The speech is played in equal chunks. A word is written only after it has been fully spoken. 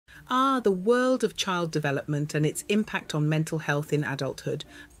The world of child development and its impact on mental health in adulthood.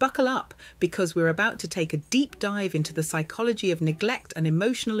 Buckle up, because we're about to take a deep dive into the psychology of neglect and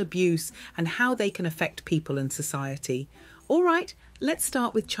emotional abuse and how they can affect people and society. All right, let's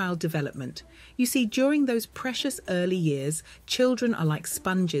start with child development. You see, during those precious early years, children are like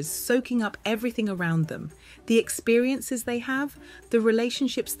sponges, soaking up everything around them. The experiences they have, the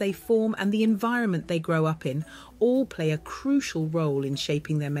relationships they form, and the environment they grow up in all play a crucial role in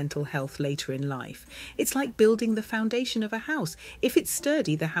shaping their mental health later in life. It's like building the foundation of a house. If it's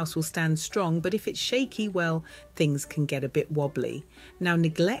sturdy, the house will stand strong, but if it's shaky, well, things can get a bit wobbly. Now,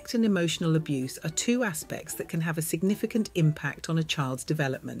 neglect and emotional abuse are two aspects that can have a significant impact on a child's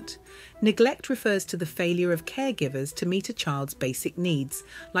development. Neglect refers to the failure of caregivers to meet a child's basic needs,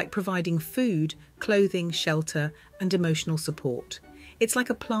 like providing food, clothing, shelter, and emotional support. It's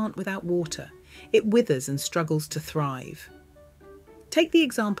like a plant without water. It withers and struggles to thrive. Take the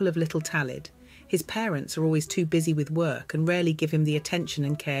example of little Talid. His parents are always too busy with work and rarely give him the attention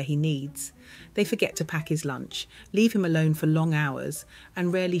and care he needs. They forget to pack his lunch, leave him alone for long hours,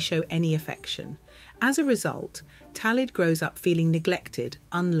 and rarely show any affection. As a result, Talid grows up feeling neglected,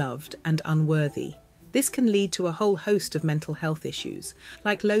 unloved, and unworthy. This can lead to a whole host of mental health issues,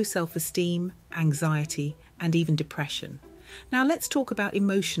 like low self-esteem, anxiety, and even depression. Now let's talk about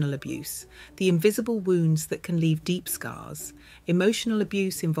emotional abuse, the invisible wounds that can leave deep scars. Emotional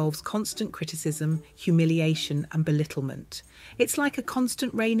abuse involves constant criticism, humiliation, and belittlement. It's like a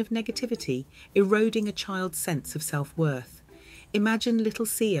constant rain of negativity, eroding a child's sense of self-worth. Imagine little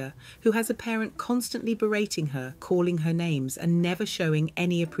Sia, who has a parent constantly berating her, calling her names, and never showing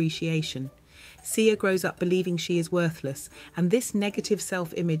any appreciation. Sia grows up believing she is worthless, and this negative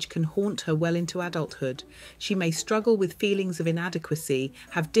self-image can haunt her well into adulthood. She may struggle with feelings of inadequacy,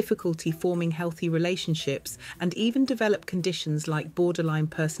 have difficulty forming healthy relationships, and even develop conditions like borderline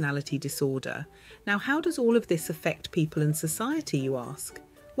personality disorder. Now, how does all of this affect people and society, you ask?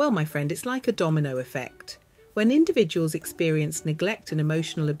 Well, my friend, it's like a domino effect. When individuals experience neglect and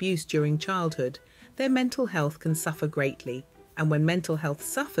emotional abuse during childhood, their mental health can suffer greatly. And when mental health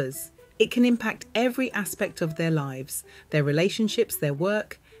suffers, it can impact every aspect of their lives, their relationships, their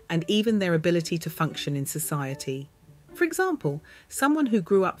work, and even their ability to function in society. For example, someone who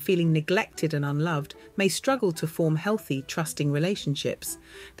grew up feeling neglected and unloved may struggle to form healthy, trusting relationships.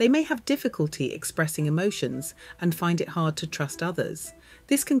 They may have difficulty expressing emotions and find it hard to trust others.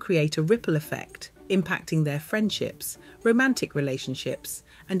 This can create a ripple effect, impacting their friendships, romantic relationships,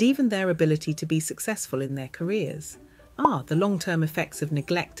 and even their ability to be successful in their careers. The long-term effects of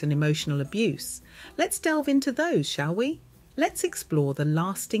neglect and emotional abuse. Let's delve into those, shall we? Let's explore the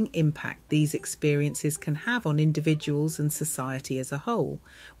lasting impact these experiences can have on individuals and society as a whole.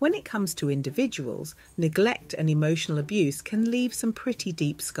 When it comes to individuals, neglect and emotional abuse can leave some pretty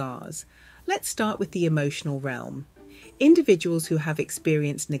deep scars. Let's start with the emotional realm. Individuals who have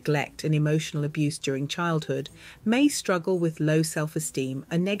experienced neglect and emotional abuse during childhood may struggle with low self-esteem,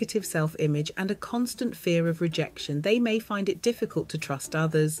 a negative self-image, and a constant fear of rejection. They may find it difficult to trust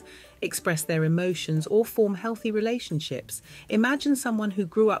others, express their emotions, or form healthy relationships. Imagine someone who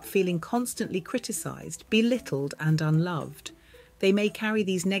grew up feeling constantly criticized, belittled, and unloved. They may carry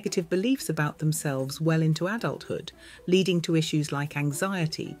these negative beliefs about themselves well into adulthood, leading to issues like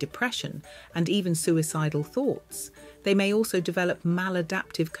anxiety, depression, and even suicidal thoughts. They may also develop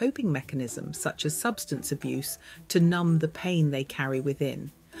maladaptive coping mechanisms, such as substance abuse, to numb the pain they carry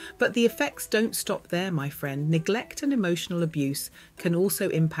within. But the effects don't stop there, my friend. Neglect and emotional abuse can also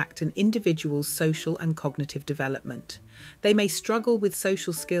impact an individual's social and cognitive development. They may struggle with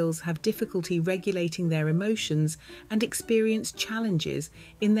social skills, have difficulty regulating their emotions, and experience challenges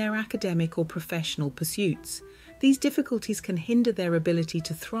in their academic or professional pursuits. These difficulties can hinder their ability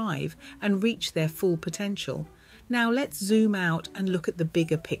to thrive and reach their full potential. Now let's zoom out and look at the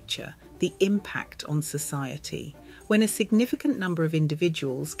bigger picture, the impact on society. When a significant number of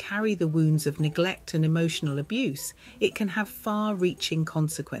individuals carry the wounds of neglect and emotional abuse, it can have far-reaching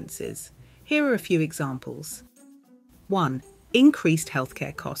consequences. Here are a few examples. 1. Increased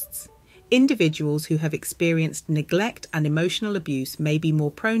healthcare costs. Individuals who have experienced neglect and emotional abuse may be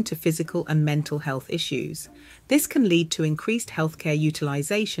more prone to physical and mental health issues. This can lead to increased healthcare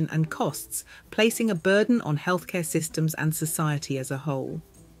utilization and costs, placing a burden on healthcare systems and society as a whole.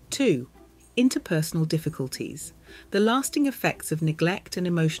 2. Interpersonal difficulties. The lasting effects of neglect and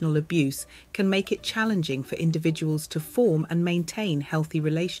emotional abuse can make it challenging for individuals to form and maintain healthy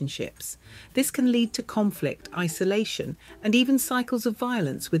relationships. This can lead to conflict, isolation, and even cycles of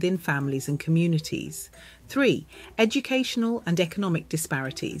violence within families and communities. 3. Educational and economic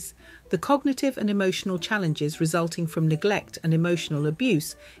disparities. The cognitive and emotional challenges resulting from neglect and emotional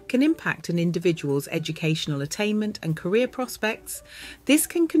abuse can impact an individual's educational attainment and career prospects. This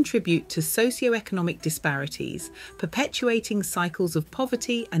can contribute to socioeconomic disparities, perpetuating cycles of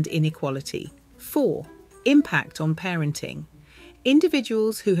poverty and inequality. 4. Impact on parenting.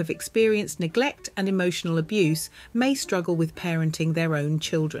 Individuals who have experienced neglect and emotional abuse may struggle with parenting their own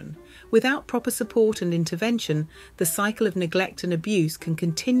children. Without proper support and intervention, the cycle of neglect and abuse can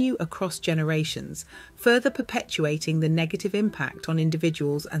continue across generations, further perpetuating the negative impact on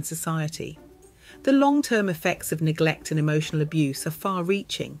individuals and society. The long-term effects of neglect and emotional abuse are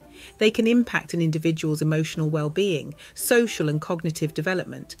far-reaching. They can impact an individual's emotional well-being, social and cognitive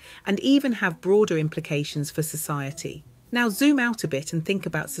development, and even have broader implications for society. Now zoom out a bit and think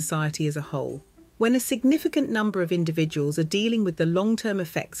about society as a whole. When a significant number of individuals are dealing with the long-term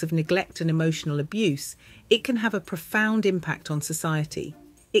effects of neglect and emotional abuse, it can have a profound impact on society.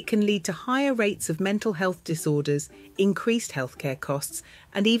 It can lead to higher rates of mental health disorders, increased healthcare costs,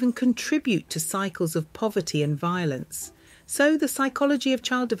 and even contribute to cycles of poverty and violence. So the psychology of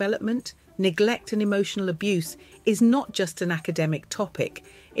child development, neglect and emotional abuse is not just an academic topic.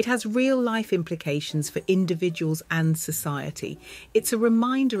 It has real-life implications for individuals and society. It's a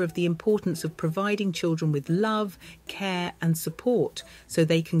reminder of the importance of providing children with love, care and support so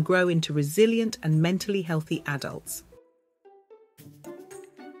they can grow into resilient and mentally healthy adults.